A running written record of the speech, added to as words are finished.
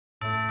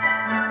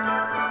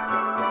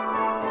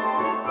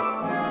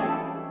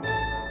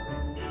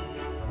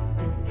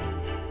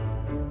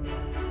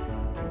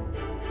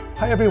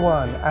Hi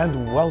everyone,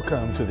 and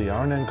welcome to the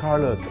ARNE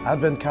CARLOS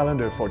Advent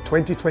calendar for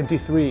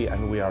 2023,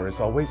 and we are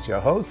as always your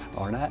hosts,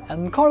 Arne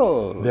and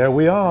Carlos. There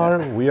we are.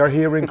 We are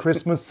here in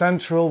Christmas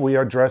Central. We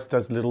are dressed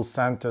as little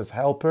Santa's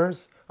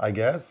helpers, I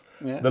guess.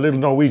 Yeah. The little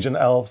Norwegian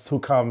elves who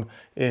come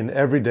in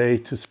every day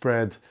to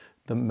spread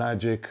the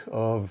magic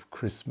of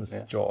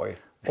Christmas joy.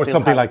 Or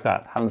something like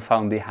that. Haven't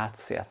found the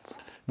hats yet.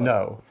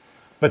 No.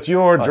 But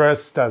you're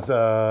dressed as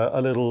a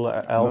little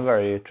elf. A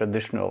very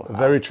traditional. A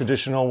very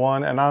traditional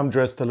one, and I'm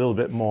dressed a little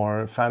bit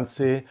more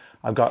fancy.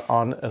 I've got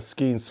on a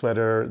skiing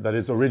sweater that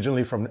is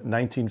originally from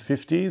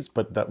 1950s,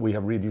 but that we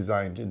have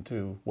redesigned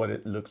into what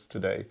it looks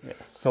today.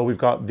 Yes. So we've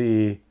got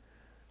the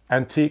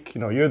antique,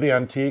 you're the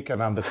antique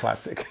and I'm the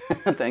classic.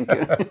 Thank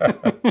you.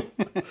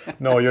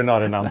 No, you're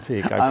not an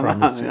antique, I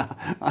promise you.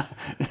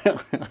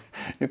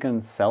 You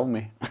can sell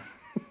me.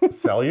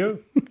 Sell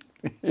you?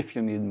 If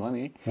you need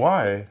money.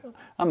 Why?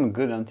 I'm a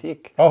good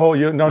antique. Oh,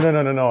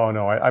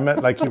 no. I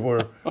meant like you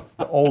were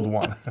the old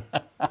one.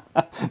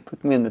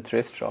 Put me in the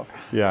thrift shop.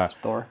 Yeah.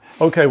 Store.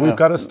 Okay, we've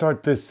got to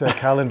start this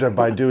calendar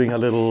by doing a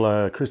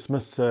little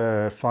Christmas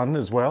fun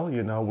as well.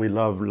 We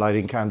love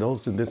lighting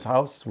candles in this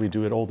house. We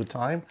do it all the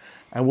time.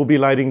 And we'll be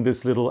lighting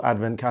this little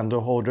Advent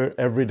candle holder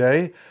every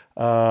day.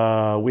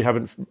 We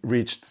haven't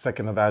reached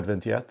 2nd of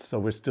Advent yet, so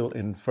we're still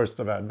in 1st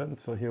of Advent.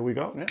 So here we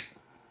go. Yeah.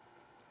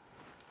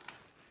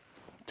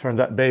 Turn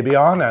that baby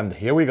on, and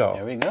here we go.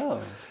 There we go.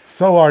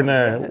 So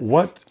Arne,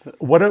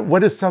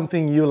 what is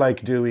something you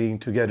like doing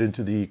to get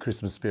into the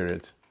Christmas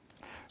spirit?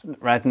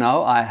 Right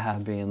now I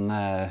have been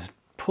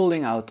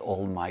pulling out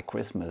all my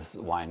Christmas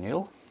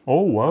vinyl.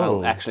 Oh, wow.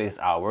 Well, actually it's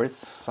ours,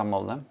 some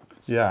of them.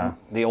 Yeah.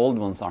 The old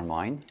ones are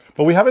mine.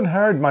 But we haven't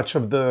heard much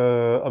of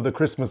the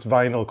Christmas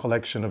vinyl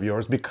collection of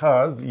yours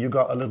because you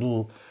got a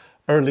little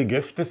early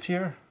gift this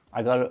year.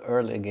 I got an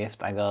early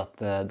gift. I got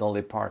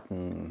Dolly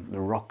Parton, the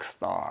rock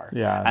star.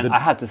 Yeah, and I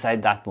have to say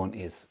that one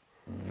is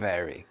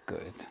very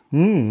good.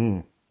 Mm-hmm.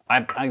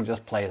 I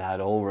just play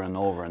that over and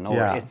over and over.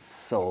 Yeah. It's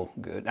so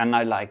good, and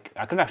I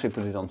could actually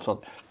put it on.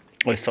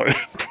 Oh, sorry.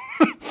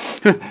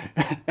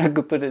 I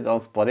could put it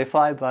on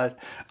Spotify, but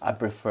I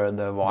prefer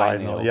the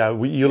vinyl. Yeah,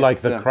 you like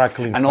the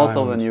crackling and sound.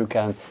 also when you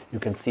can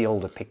see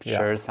all the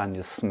pictures and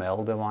you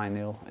smell the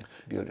vinyl.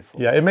 It's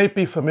beautiful. Yeah, it may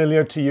be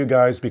familiar to you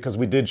guys because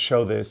we did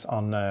show this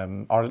on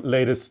our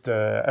latest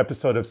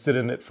episode of Sit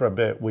In It for a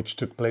Bit, which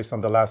took place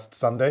on the last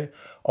Sunday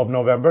of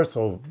November,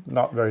 so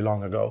not very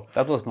long ago.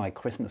 That was my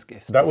Christmas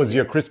gift. That was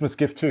your Christmas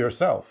gift to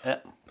yourself. Yeah.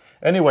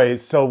 Anyway,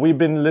 so we've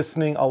been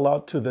listening a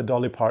lot to the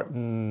Dolly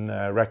Parton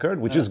record,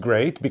 which is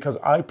great because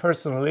I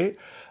personally,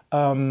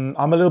 I'm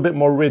a little bit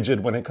more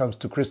rigid when it comes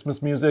to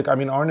Christmas music. I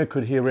mean, Arne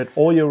could hear it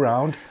all year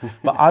round,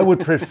 but I would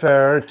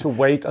prefer to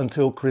wait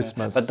until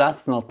Christmas. But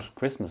that's not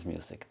Christmas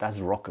music. That's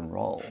rock and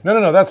roll.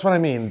 No, that's what I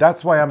mean.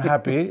 That's why I'm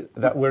happy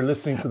that we're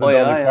listening to the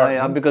Dolly Parton.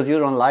 Yeah, because you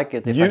don't like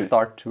it if I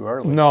start too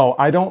early. No,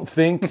 I don't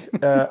think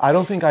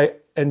I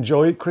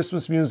enjoy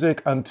Christmas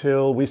music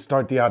until we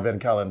start the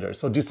Advent calendar.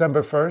 So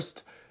December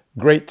 1st,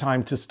 great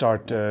time to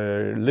start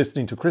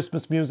listening to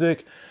Christmas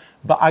music,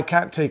 but I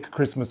can't take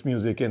Christmas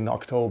music in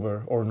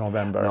October or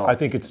November. No, I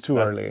think it's too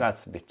early.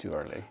 That's a bit too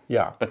early.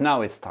 Yeah. But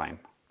now it's time.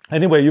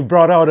 Anyway, you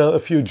brought out a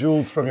few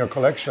jewels from your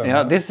collection.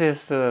 Yeah, this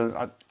is,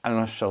 I'm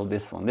going to show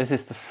this one. This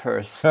is the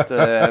first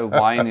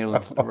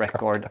vinyl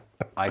record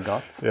I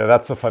got. Yeah,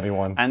 that's a funny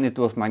one. And it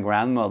was my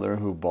grandmother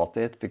who bought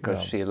it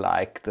because she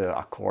liked the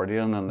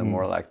accordion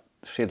and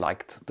she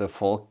liked the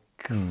folk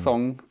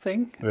song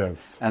thing.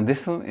 Yes. And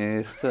this one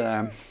is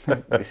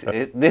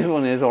this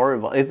one is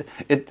horrible.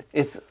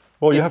 It's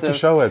well, you have to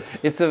show it.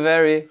 It's a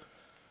very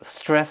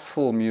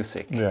stressful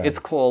music. Yeah. It's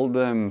called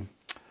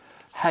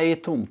Hei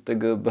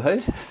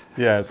tomtegubber.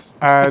 Yes.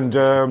 And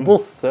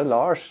Bosse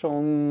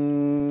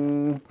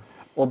Larsson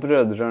och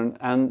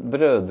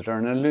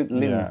bröderna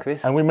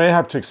Lindqvist. And we may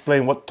have to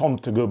explain what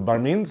tomtegubbar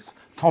means.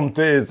 Tomte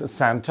is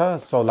Santa,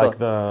 so like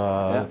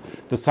the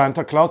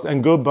Santa Claus,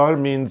 and gubbar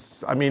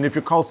means, I mean, if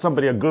you call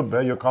somebody a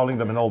gubbe, you're calling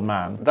them an old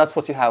man. That's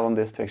what you have on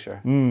this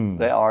picture.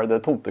 They are the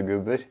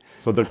tomtegubber.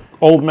 So the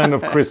old men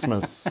of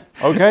Christmas.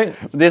 Okay.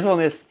 This one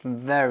is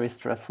very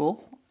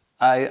stressful.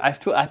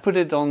 I put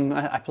it on.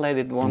 I played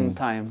it one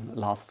time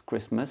last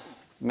Christmas,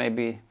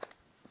 maybe.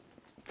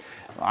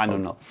 I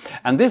don't know.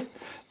 And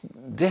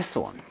this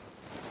one.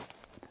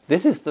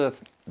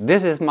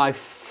 This is my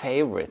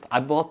favorite. I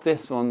bought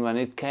this one when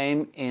it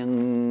came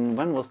in.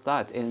 When was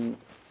that? In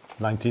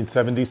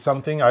 1970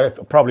 something. I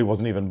probably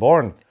wasn't even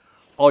born.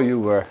 Oh, you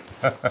were.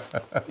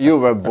 You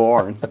were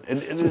born.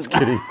 Just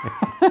kidding.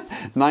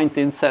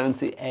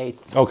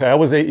 1978. Okay, I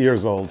was 8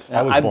 years old.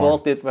 I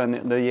bought it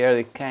when the year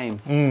it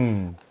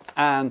came.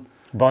 And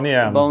Boney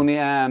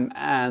M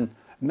and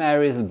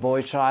Mary's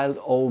Boy Child,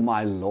 Oh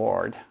My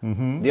Lord.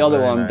 The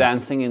other one, nice.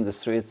 Dancing in the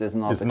Streets, is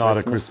not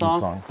a Christmas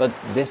song, but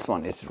this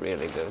one is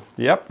really good.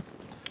 Yep.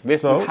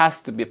 This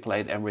has to be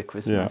played every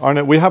Christmas. Yeah,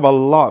 Arne, we have a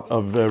lot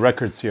of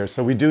records here,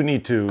 so we do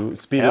need to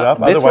speed it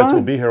up. Otherwise,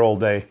 we'll be here all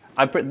day.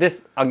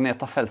 This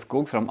Agneta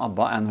Fältskog from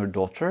ABBA and her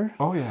daughter.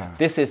 Oh yeah.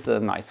 This is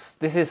nice.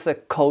 This is a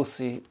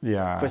cozy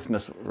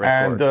Christmas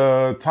record. And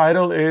the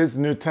title is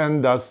Nu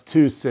tändas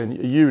 1000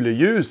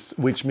 juleljus,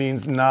 which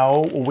means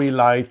now we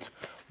light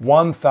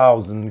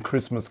 1000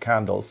 Christmas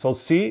candles. So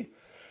see,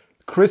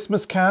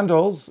 Christmas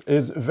candles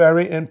is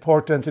very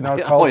important in our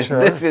culture.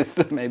 This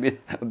is maybe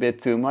a bit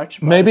too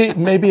much. Maybe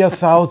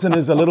 1000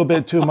 is a little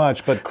bit too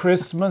much, but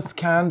Christmas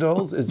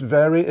candles is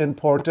very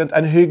important,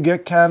 and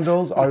hygge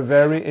candles are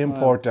very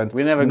important.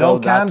 We never no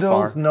go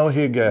candles, that far. no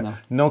hygge.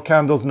 No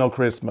candles, no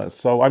Christmas.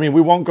 So I mean,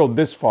 we won't go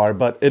this far,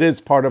 but it is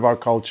part of our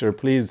culture.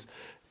 Please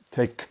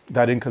take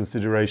that in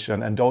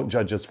consideration and don't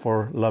judge us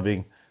for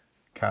loving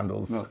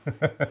candles. No.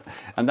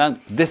 And then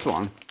this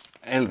one,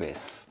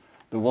 Elvis.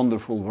 The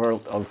Wonderful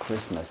World of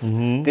Christmas.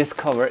 This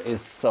cover is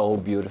so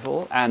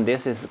beautiful, and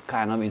this is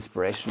kind of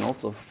inspiration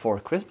also for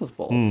Christmas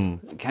balls.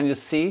 Can you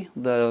see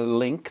the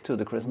link to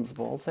the Christmas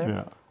balls there?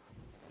 Yeah.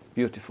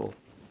 Beautiful.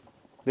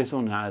 This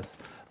one has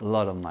a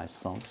lot of nice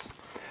songs.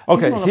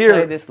 Okay,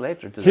 play this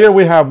later today. Here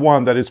we have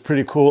one that is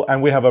pretty cool,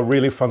 and we have a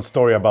really fun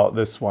story about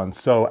this one.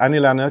 So Annie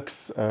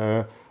Lennox,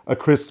 a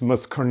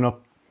Christmas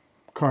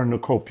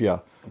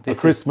Cornucopia. A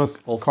Christmas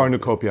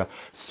Cornucopia.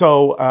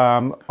 So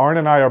Arne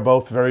and I are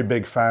both very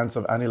big fans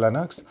of Annie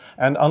Lennox,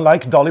 and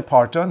unlike Dolly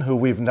Parton, who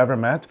we've never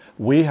met,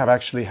 we have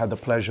actually had the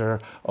pleasure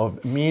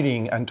of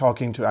meeting and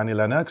talking to Annie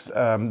Lennox.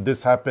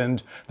 This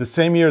happened the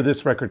same year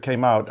this record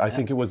came out. I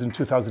think it was in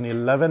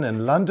 2011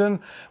 in London.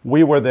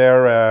 We were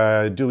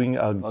there doing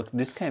a... Well,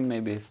 this came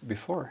maybe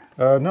before.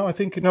 No, I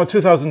think, no,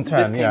 2010.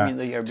 This came in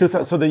the year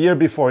before. So the year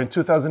before, in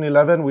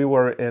 2011, we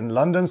were in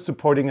London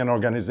supporting an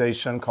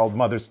organization called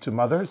Mothers to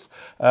Mothers,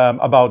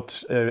 about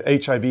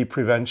HIV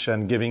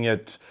prevention, giving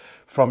it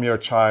from your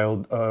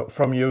child,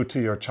 from you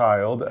to your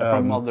child.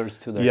 From mothers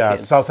to their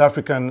kids. South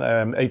African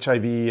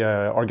HIV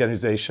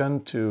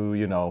organization to,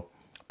 you know,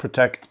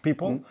 protect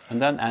people.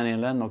 And then Annie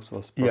Lennox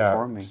was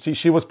performing. Yeah,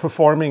 she was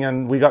performing,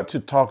 and we got to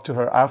talk to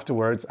her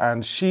afterwards,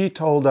 and she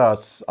told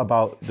us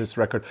about this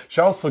record.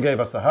 She also gave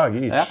us a hug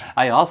each. Yeah,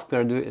 I asked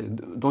her,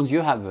 don't you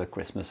have a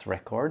Christmas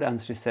record?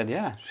 And she said,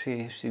 yeah.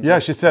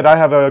 She said, I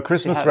have a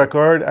Christmas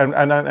record,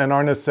 and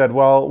Arne said,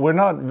 well, we're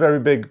not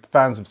very big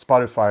fans of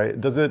Spotify.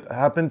 Does it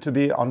happen to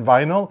be on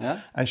vinyl?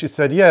 Yeah. And she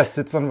said, yes,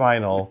 it's on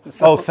vinyl.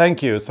 Oh,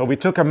 thank you. So we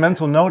took a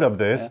mental note of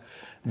this. Yeah.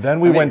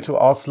 Then we went to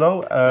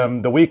Oslo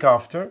the week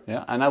after.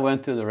 Yeah, and I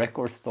went to the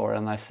record store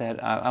and I said,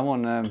 I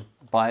want to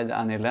buy the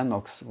Annie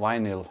Lennox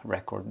vinyl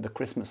record, the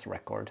Christmas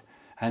record.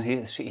 And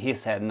he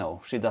said,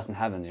 no, she doesn't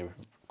have any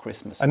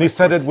Christmas And records. He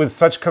said it with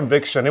such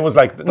conviction. It was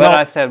like, but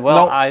I said,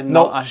 well,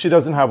 no, she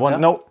doesn't have one. Yeah.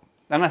 No.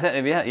 And I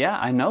said, yeah,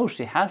 I know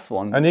she has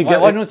one. And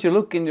why don't you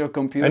look in your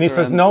computer? And he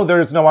says, no, there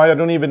is no, I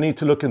don't even need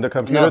to look in the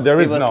computer. There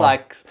is no.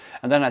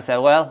 And then I said,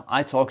 well,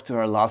 I talked to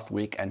her last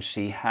week and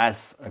she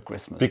has a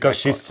Christmas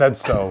because record. She said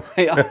so.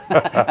 Yeah.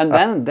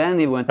 And then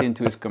he went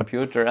into his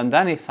computer and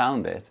then he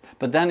found it.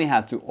 But then he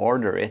had to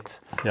order it.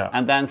 Yeah.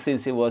 And then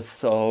since he was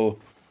so,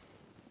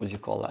 what do you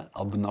call that,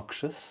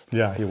 obnoxious?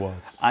 Yeah, he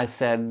was. I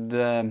said,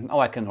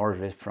 I can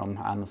order it from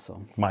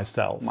Amazon.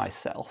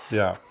 Myself.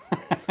 Yeah.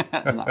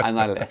 and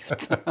I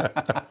left.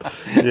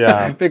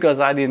 Yeah. Because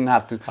I didn't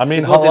have to. I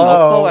mean, it was in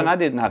Oslo, and I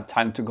didn't have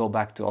time to go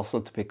back to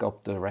Oslo to pick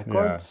up the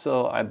record. Yeah.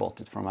 So I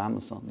bought it from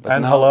Amazon. But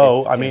and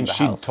I mean,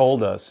 she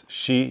told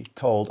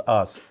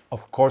us.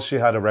 Of course, she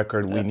had a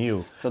record. We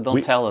knew. So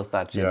don't tell us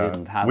that she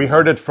didn't have. We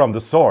heard it from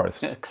the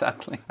source.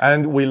 Exactly.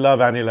 And we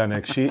love Annie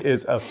Lennox. She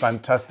is a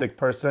fantastic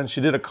person. She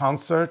did a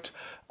concert.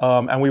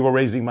 And we were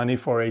raising money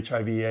for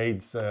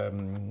HIV/AIDS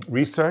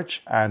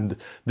research and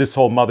this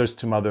whole Mothers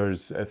to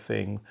Mothers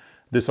thing,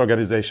 this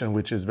organization,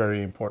 which is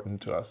very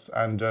important to us.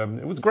 And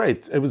it was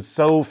great. It was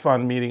so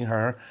fun meeting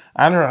her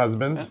and her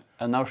husband.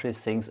 And now she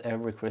sings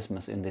every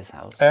Christmas in this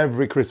house.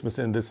 Every Christmas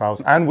in this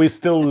house. And we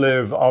still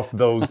live off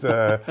those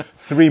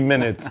 3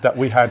 minutes that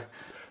we had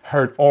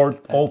heard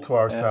all to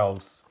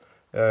ourselves.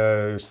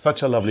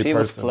 Such a lovely person. She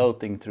was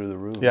floating through the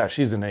room. Yeah,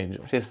 she's an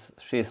angel.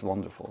 She's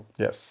wonderful.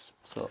 Yes.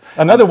 So,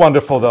 another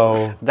wonderful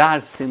though.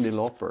 That's Cindy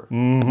Lauper.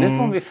 This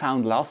one we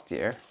found last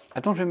year. I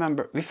don't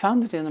remember. We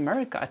found it in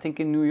America, I think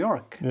in New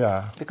York.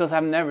 Yeah. Because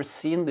I've never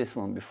seen this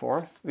one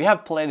before. We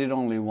have played it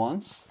only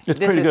once. It's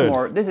pretty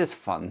good. This is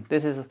fun.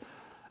 This is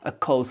a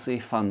cozy,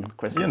 fun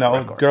Christmas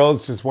record.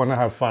 Girls just want to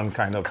have fun,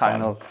 kind of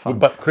fun.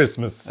 But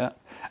Christmas. Yeah.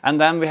 And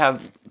then we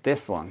have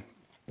this one.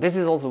 This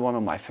is also one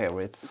of my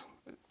favorites.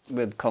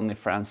 With Connie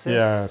Francis.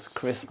 Yes.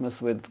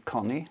 Christmas with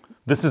Connie.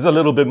 This is a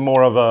little bit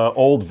more of a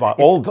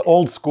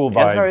old school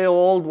vibe. It's very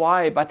old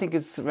vibe. I think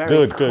it's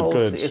very cozy.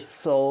 Good. It's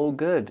so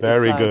good.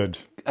 Very good.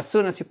 As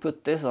soon as you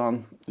put this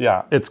on,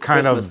 it's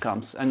kind Christmas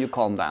comes and you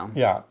calm down.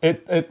 Yeah,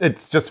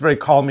 it's just very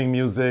calming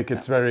music.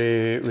 It's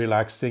very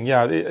relaxing.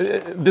 Yeah,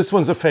 this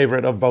one's a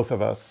favorite of both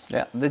of us.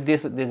 Yeah,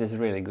 this is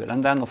really good.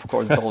 And then of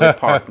course Dolly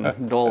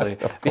Parton. Dolly.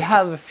 We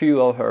have a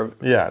few of her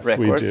records.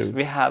 We do.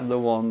 We have the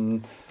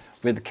one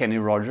with Kenny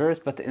Rogers,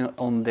 but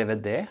on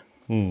DVD.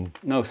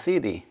 No,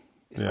 CD.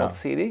 It's called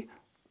CD.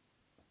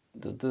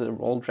 The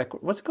old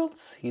record. What's it called?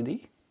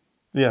 CD.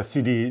 Yeah,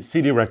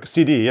 CD record,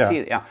 CD, yeah.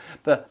 CD, yeah.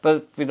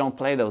 But we don't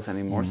play those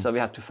anymore, so we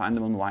have to find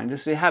them on vinyl.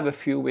 So we have a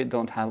few we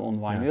don't have on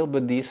vinyl,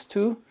 but these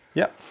two.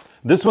 Yeah.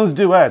 This one's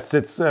duets.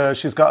 It's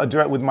she's got a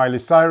duet with Miley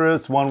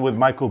Cyrus, one with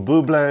Michael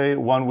Bublé,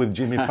 one with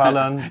Jimmy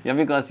Fallon. Yeah,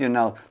 because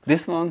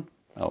this one.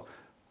 Oh,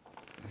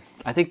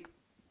 I think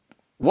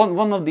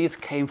one of these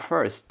came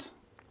first.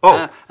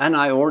 Oh. And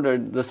I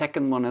ordered the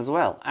second one as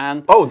well.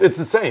 And oh, it's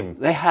the same.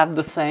 They have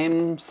the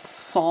same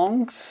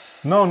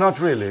songs. No,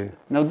 not really.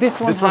 No, this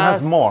one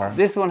has more.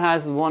 This one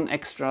has one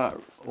extra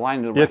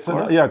vinyl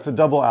record. It's a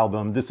double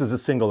album. This is a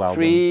single album.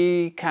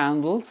 3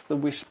 Candles, the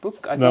Wish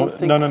Book. I don't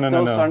think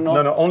those are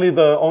not. No, only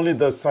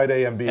the side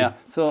A and B. Yeah.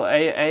 So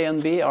A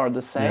and B are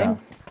the same. Yeah.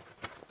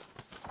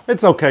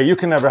 It's okay. You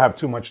can never have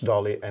too much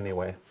Dolly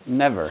anyway.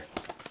 Never.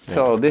 Yeah.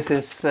 So this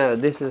is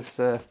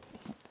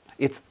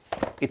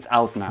it's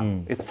out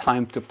now. It's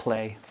time to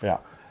play. Yeah.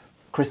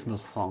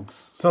 Christmas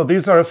songs. So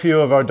these are a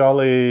few of our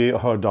Dolly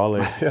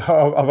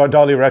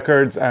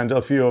records and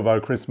a few of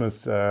our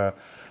Christmas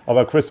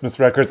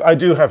records. I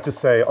do have to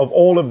say, of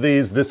all of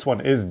these, this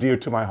one is dear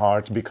to my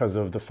heart because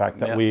of the fact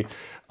that we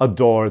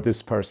adore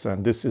this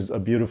person. This is a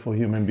beautiful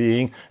human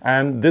being,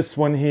 and this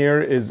one here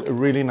is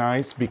really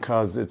nice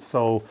because it's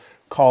so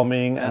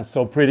calming and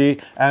so pretty,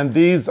 and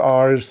these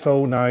are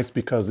so nice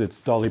because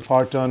it's Dolly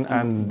Parton,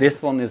 and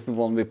this one is the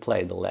one we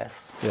play the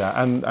less. Yeah,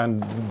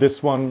 and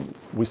this one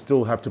we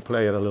still have to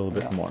play it a little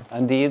bit more.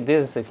 And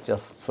this is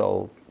just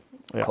so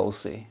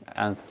cozy,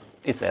 and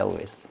it's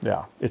Elvis.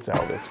 Yeah, it's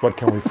Elvis. What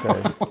can we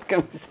say? What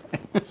can we say?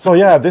 So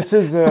yeah, this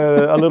is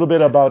a little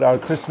bit about our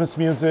Christmas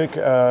music.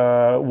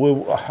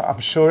 I'm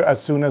sure as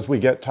soon as we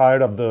get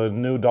tired of the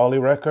new Dolly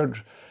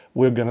record,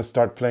 we're going to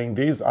start playing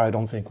these. I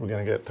don't think we're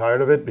going to get tired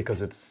of it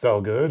because it's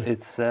so good.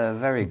 It's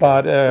very good.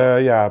 But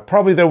yeah,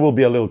 probably there will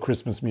be a little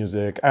Christmas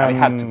music. We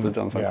have to put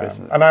on for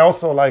Christmas. And I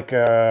also like,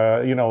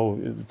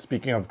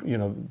 speaking of,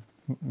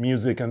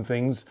 music and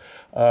things,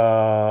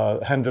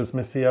 Handel's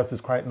Messias is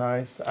quite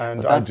nice.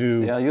 And I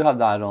do... Yeah, you have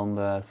that on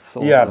the...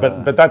 Yeah,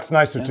 but that's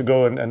nicer to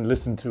go and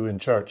listen to in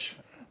church.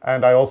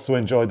 And I also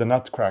enjoy the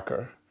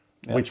Nutcracker.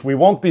 Yeah. Which we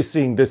won't be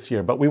seeing this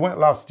year, but we went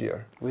last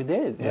year. We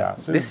did, yeah.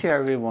 So this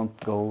year we won't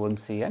go and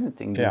see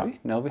anything, do we?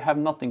 No, we have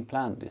nothing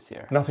planned this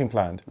year. Nothing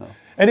planned. No.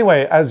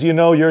 Anyway, as you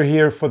know, you're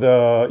here for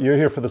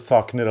the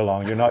sock knit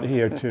along. You're not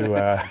here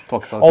to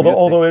talk about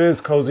although it is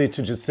cozy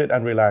to just sit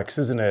and relax,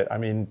 isn't it? I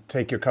mean,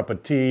 take your cup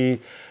of tea,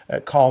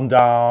 calm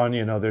down.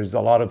 There's a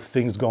lot of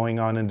things going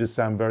on in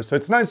December, so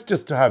it's nice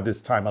just to have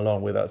this time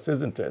alone with us,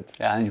 isn't it?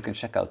 Yeah, and you can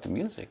check out the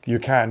music. You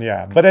can,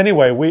 yeah. But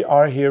anyway, we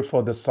are here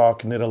for the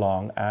sock knit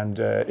along, and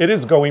it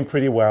is going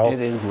pretty well.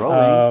 It is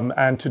growing.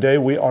 And today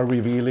we are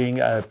revealing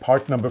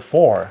part number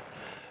 4.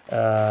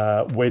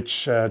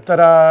 Which,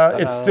 ta-da,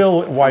 it's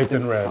still white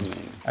and red.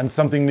 And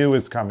something new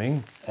is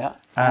coming. Yeah,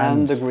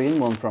 and the green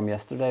one from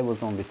yesterday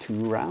was only 2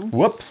 rounds.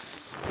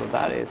 Whoops. So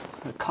that is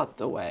a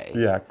cutaway.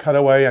 Yeah,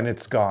 cutaway and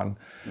it's gone.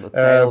 The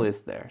tail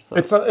is there. So.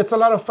 It's a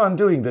lot of fun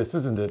doing this,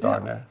 isn't it,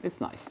 Arne? It's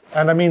nice.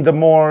 And I mean, the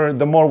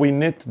more we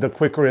knit, the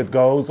quicker it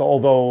goes.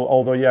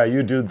 Although, yeah,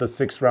 you do the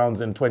 6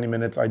 rounds in 20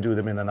 minutes. I do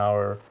them in an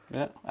hour.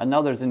 Yeah, and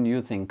now there's a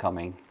new thing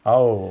coming.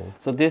 Oh.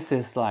 So this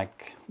is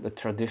like the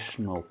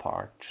traditional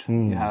part.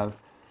 You have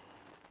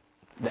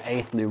the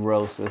 8 new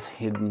roses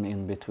hidden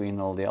in between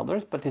all the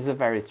others, but it's a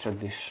very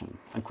tradition.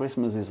 And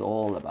Christmas is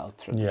all about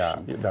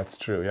tradition. Yeah, that's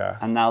true, yeah.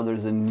 And now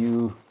there's a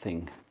new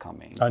thing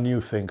coming. A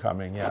new thing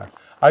coming, yeah.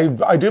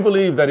 I do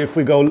believe that if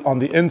we go on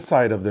the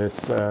inside of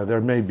this,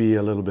 there may be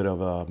a little bit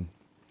of a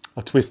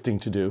twisting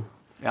to do.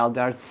 Yeah,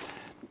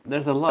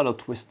 there's a lot of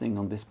twisting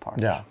on this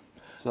part. Yeah.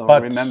 So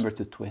but remember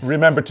to twist.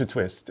 Remember to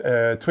twist.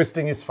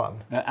 Twisting is fun.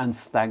 And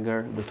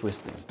stagger the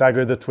twisting.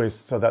 Stagger the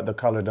twist so that the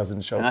color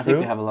doesn't show through. And I think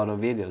we have a lot of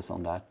videos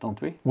on that,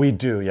 don't we? We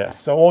do, yes.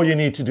 So all you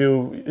need to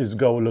do is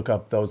go look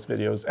up those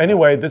videos.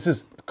 Anyway, this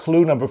is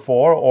clue number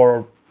 4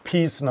 or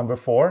piece number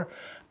 4.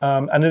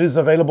 And it is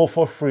available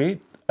for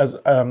free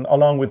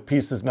along with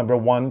pieces number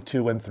 1,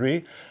 2, and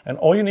 3. And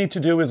all you need to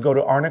do is go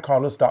to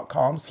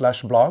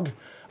arnecarlos.com/blog.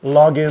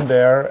 Log in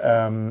there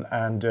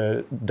and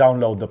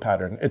download the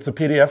pattern. It's a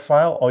PDF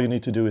file. All you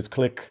need to do is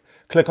click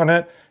on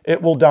it.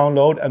 It will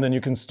download, and then you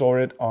can store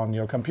it on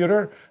your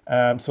computer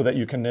so that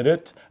you can knit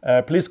it.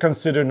 Please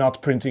consider not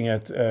printing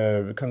it.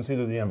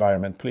 Consider the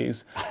environment,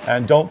 please.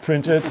 And don't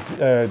print it.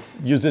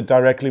 Use it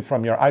directly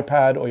from your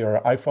iPad or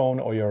your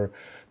iPhone or your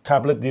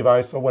tablet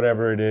device or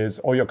whatever it is,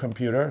 or your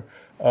computer.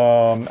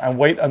 And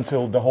wait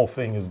until the whole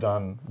thing is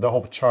done, the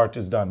whole chart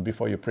is done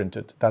before you print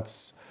it.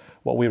 That's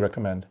what we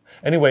recommend.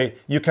 Anyway,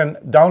 you can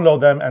download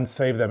them and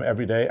save them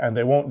every day, and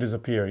they won't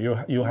disappear.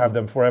 You'll have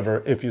them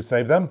forever if you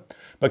save them.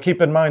 But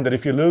keep in mind that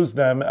if you lose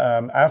them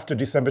after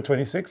December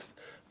 26th,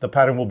 the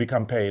pattern will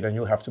become paid and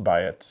you'll have to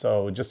buy it.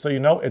 So just so you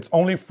know, it's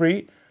only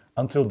free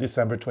until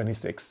December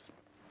 26th.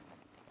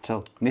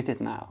 So knit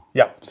it now.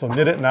 Yeah, so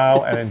knit it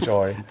now and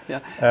enjoy.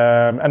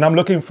 And I'm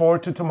looking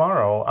forward to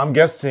tomorrow. I'm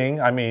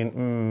guessing, I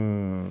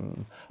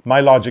mean,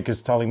 my logic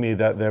is telling me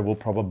that there will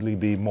probably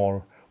be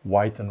more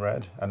white and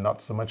red and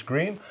not so much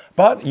green.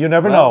 But you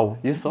never know.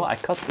 You saw I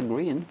cut the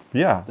green.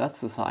 Yeah.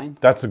 That's a sign.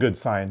 That's a good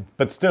sign.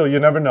 But still, you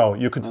never know.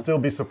 You could still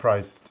be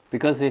surprised.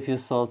 Because if you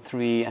saw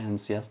 3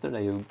 ends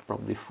yesterday, you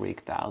probably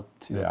freaked out.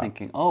 You're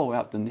thinking, oh, we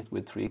have to knit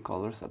with 3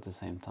 colors at the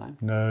same time.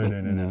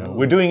 No.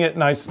 We're doing it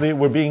nicely.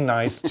 We're being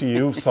nice to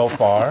you so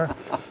far.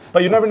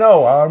 But you never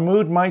know. Our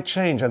mood might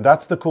change. And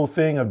that's the cool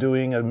thing of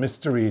doing a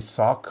mystery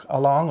sock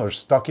along or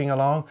stocking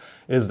along,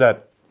 is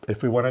that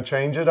if we want to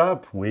change it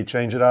up, we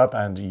change it up,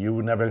 and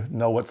you never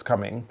know what's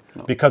coming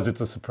because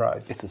it's a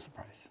surprise. It's a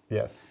surprise.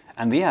 Yes.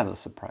 And we have a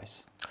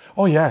surprise.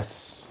 Oh,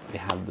 yes. We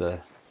have the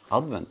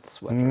Advent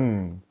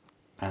sweater.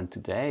 And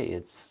today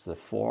it's the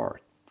 4th.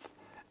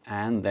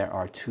 And there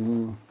are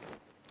 2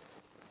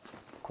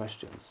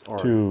 questions or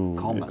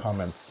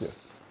comments.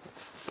 Yes.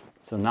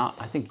 So now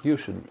I think you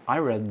should. I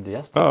read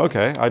yesterday. Oh,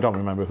 okay. I don't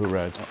remember who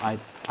read. I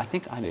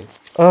think I did.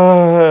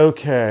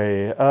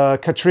 Okay.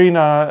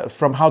 Katrina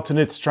from How to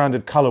Knit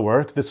Stranded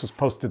Colorwork. This was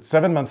posted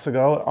 7 months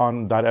ago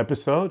on that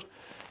episode.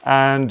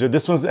 And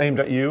this one's aimed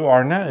at you,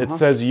 Arne. It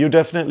says, you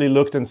definitely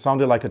looked and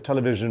sounded like a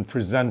television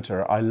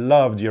presenter. I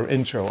loved your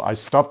intro. I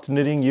stopped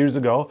knitting years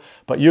ago,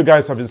 but you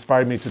guys have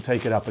inspired me to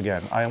take it up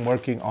again. I am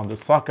working on the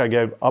sock I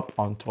gave up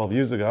on 12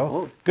 years ago.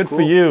 Oh, Good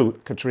for you,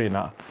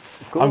 Katrina.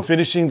 Cool. I'm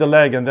finishing the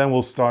leg and then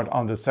we'll start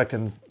on the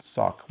second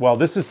sock. Well,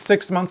 this is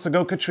 6 months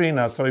ago,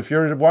 Katrina. So if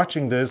you're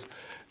watching this,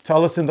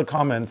 tell us in the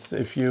comments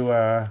if you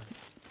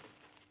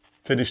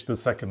finished the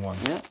second one.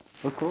 Yeah.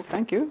 Oh, cool.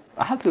 Thank you.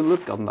 I had to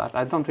look on that.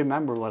 I don't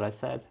remember what I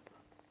said.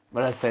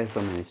 But I say so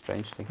many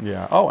strange things.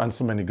 Yeah. Oh, and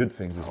so many good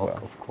things as well.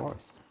 Of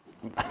course.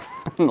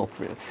 Not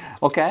really.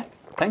 Okay.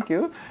 Thank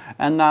you.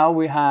 And now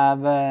we have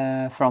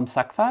from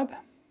SacFab,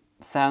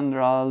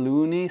 Sandra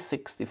Looney,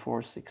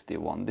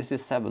 6461. This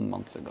is 7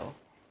 months ago.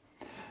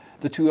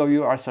 The 2 of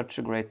you are such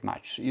a great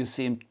match. You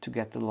seem to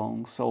get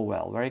along so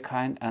well. Very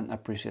kind and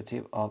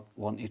appreciative of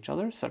each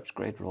other. Such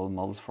great role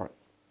models for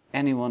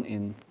anyone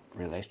in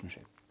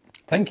relationship.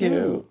 Thank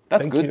you.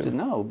 That's good to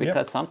know,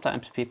 because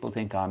sometimes people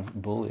think I'm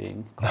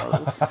bullying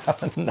Carlos.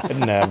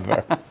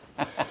 Never.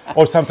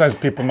 Or sometimes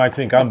people might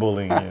think I'm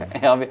bullying you.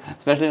 Yeah,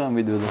 especially when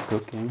we do the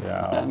cooking.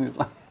 Yeah.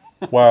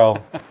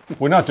 Well,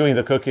 we're not doing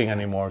the cooking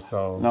anymore,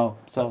 so no,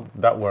 so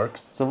that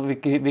works. So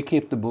we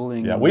keep the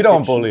bullying. Yeah, we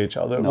don't bully each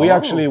other. No. We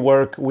actually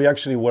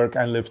work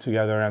and live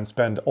together and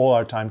spend all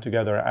our time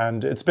together,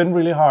 and it's been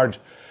really hard.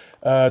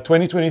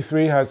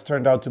 2023 has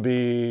turned out to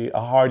be a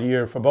hard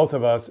year for both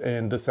of us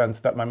in the sense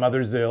that my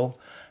mother's ill,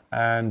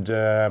 and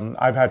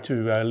I've had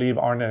to leave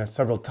Arne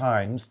several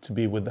times to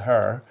be with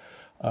her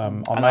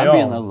on my own. I've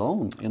been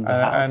alone in the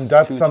house. And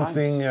that's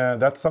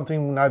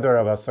something neither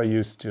of us are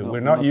used to. No, we're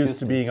not used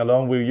to being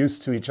alone. We're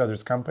used to each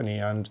other's company.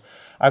 And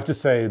I have to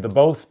say, the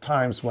both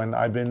times when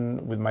I've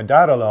been with my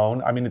dad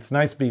alone, I mean, it's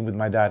nice being with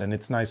my dad and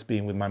it's nice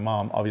being with my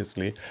mom,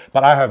 obviously,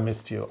 but I have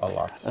missed you a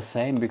lot. The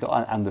same,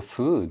 because and the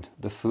food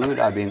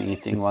I've been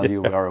eating while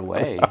you were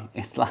away,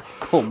 it's like,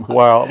 oh my.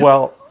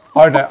 Well,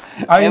 Arne,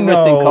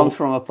 everything comes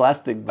from a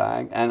plastic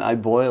bag, and I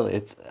boil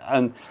it,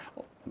 and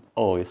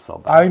oh, it's so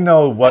bad. I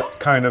know what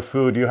kind of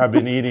food you have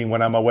been eating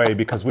when I'm away,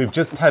 because we've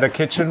just had a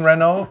kitchen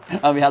reno.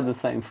 And we had the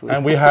same food.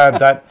 And we had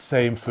that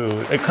same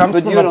food. It comes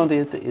but from you don't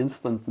eat the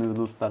instant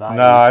noodles that I eat.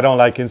 No, I don't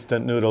like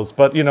instant noodles.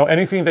 But, you know,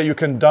 anything that you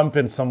can dump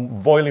in some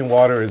boiling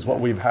water is what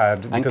we've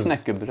had. And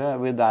knäckebröd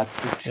with that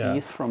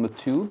cheese from a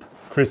tube.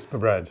 Crisp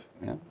bread.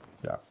 Yeah.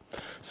 Yeah.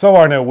 So,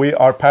 Arne, we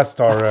are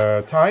past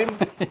our time.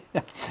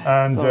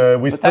 And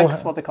we still...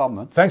 Thanks for the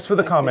comment. Thanks for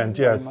the comment,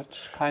 yes. Very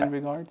much. Kind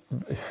regards.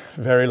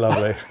 Very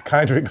lovely.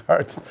 Kind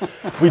regards.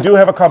 We do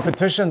have a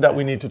competition that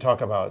we need to talk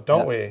about,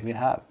 don't we? We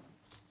have.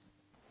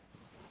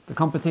 The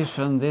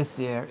competition this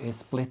year is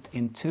split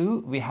in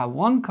 2. We have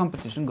one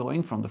competition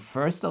going from the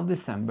 1st of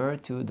December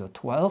to the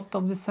 12th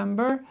of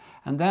December.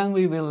 And then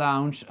we will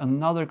launch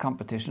another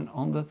competition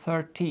on the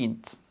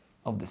 13th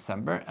of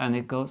December. And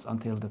it goes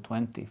until the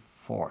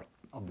 24th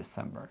of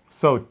December.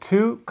 So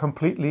 2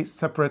 completely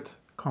separate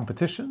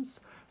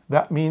competitions.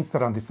 That means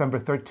that on December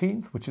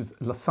 13th, which is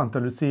Santa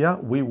Lucia,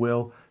 we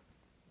will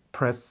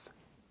press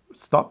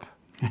stop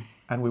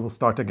and we will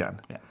start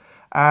again. Yeah.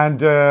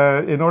 And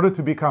in order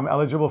to become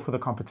eligible for the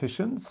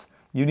competitions,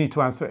 you need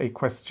to answer a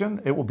question.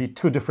 It will be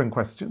 2 different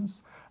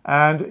questions.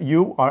 And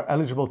you are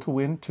eligible to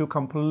win 2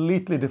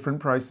 completely different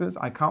prizes.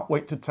 I can't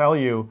wait to tell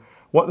you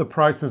what the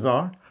prices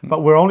are,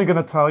 but we're only going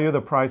to tell you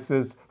the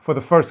prices for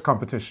the first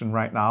competition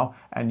right now,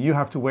 and you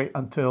have to wait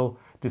until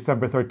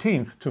December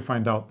 13th to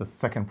find out the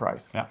second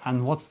prize. Yeah,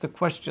 and what's the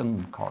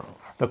question,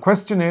 Carlos? The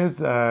question is,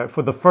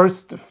 for the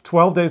first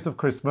 12 days of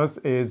Christmas,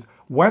 is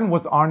when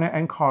was Arne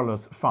and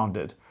Carlos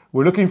founded?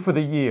 We're looking for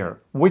the year.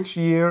 Which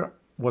year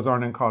was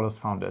Arne and Carlos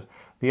founded?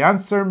 The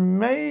answer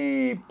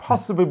may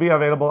possibly be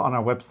available on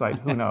our website,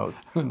 who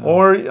knows? Who knows?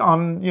 Or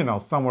on, you know,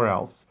 somewhere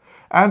else.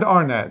 And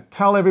Arne,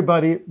 tell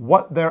everybody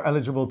what they're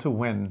eligible to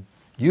win.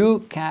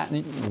 You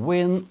can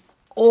win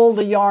all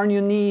the yarn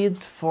you need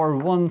for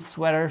one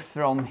sweater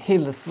from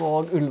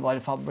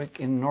Hillesvåg Fabric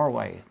in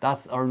Norway.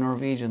 That's our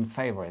Norwegian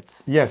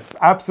favorites. Yes,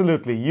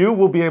 absolutely. You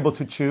will be able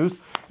to choose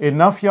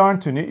enough yarn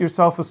to knit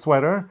yourself a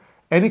sweater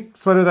any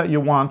sweater that you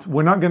want.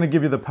 We're not going to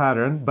give you the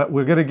pattern, but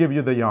we're going to give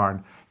you the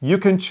yarn. You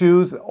can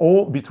choose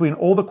between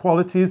all the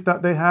qualities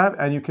that they have,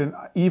 and you can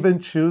even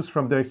choose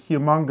from their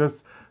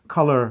humongous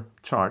color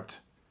chart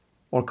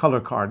or color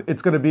card.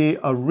 It's going to be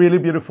a really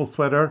beautiful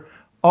sweater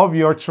of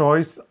your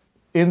choice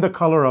in the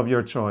color of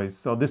your choice.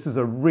 So this is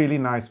a really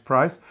nice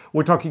price.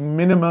 We're talking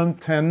minimum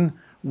 10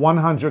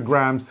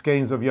 100-gram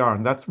skeins of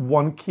yarn. That's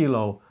 1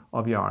 kilo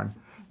of yarn.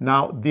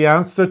 Now, the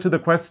answer to the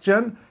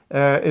question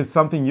is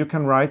something you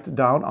can write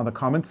down on the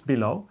comments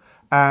below.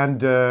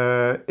 And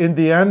in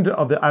the end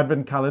of the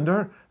Advent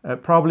calendar,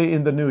 probably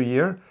in the new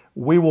year,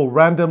 we will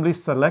randomly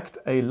select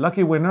a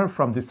lucky winner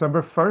from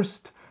December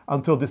 1st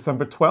until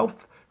December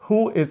 12th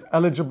who is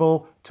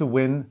eligible to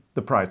win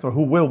the prize, or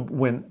who will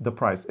win the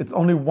prize. It's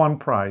only one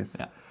prize.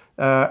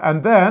 Yeah.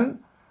 And then,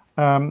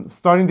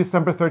 starting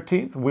December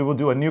 13th, we will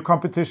do a new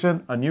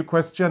competition, a new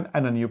question,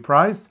 and a new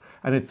prize.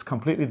 And it's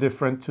completely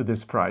different to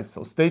this prize.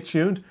 So stay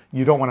tuned.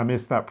 You don't want to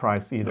miss that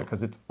prize either,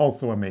 because it's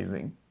also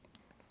amazing.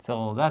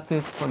 So that's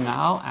it for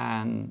now.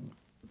 And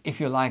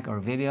if you like our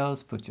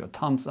videos, put your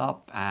thumbs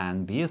up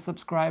and be a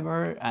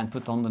subscriber and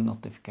put on the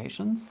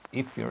notifications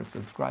if you're a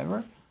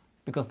subscriber,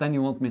 because then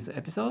you won't miss an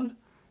episode.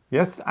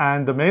 Yes,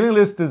 and the mailing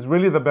list is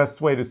really the best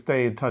way to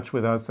stay in touch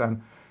with us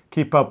and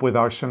keep up with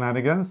our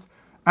shenanigans.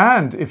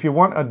 And if you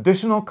want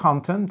additional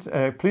content,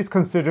 please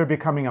consider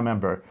becoming a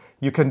member.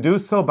 You can do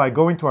so by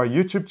going to our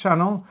YouTube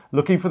channel,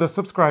 looking for the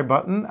subscribe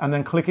button, and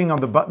then clicking on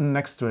the button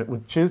next to it,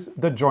 which is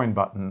the join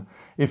button.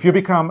 If you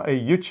become a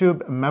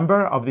YouTube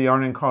member of the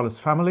ARNE CARLOS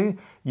family,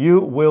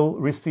 you will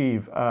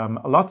receive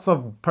lots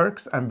of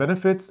perks and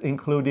benefits,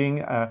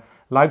 including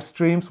live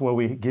streams where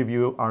we give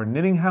you our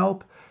knitting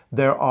help.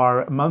 There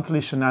are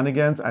monthly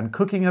shenanigans and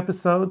cooking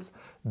episodes.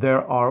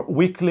 There are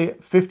weekly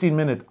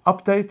 15-minute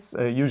updates,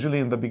 usually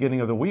in the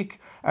beginning of the week,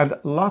 and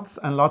lots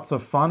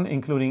of fun,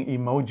 including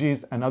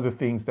emojis and other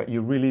things that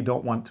you really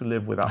don't want to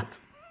live without.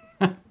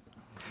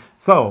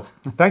 So,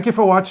 thank you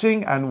for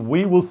watching, and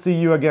we will see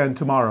you again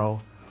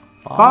tomorrow.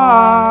 Bye!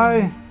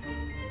 Bye.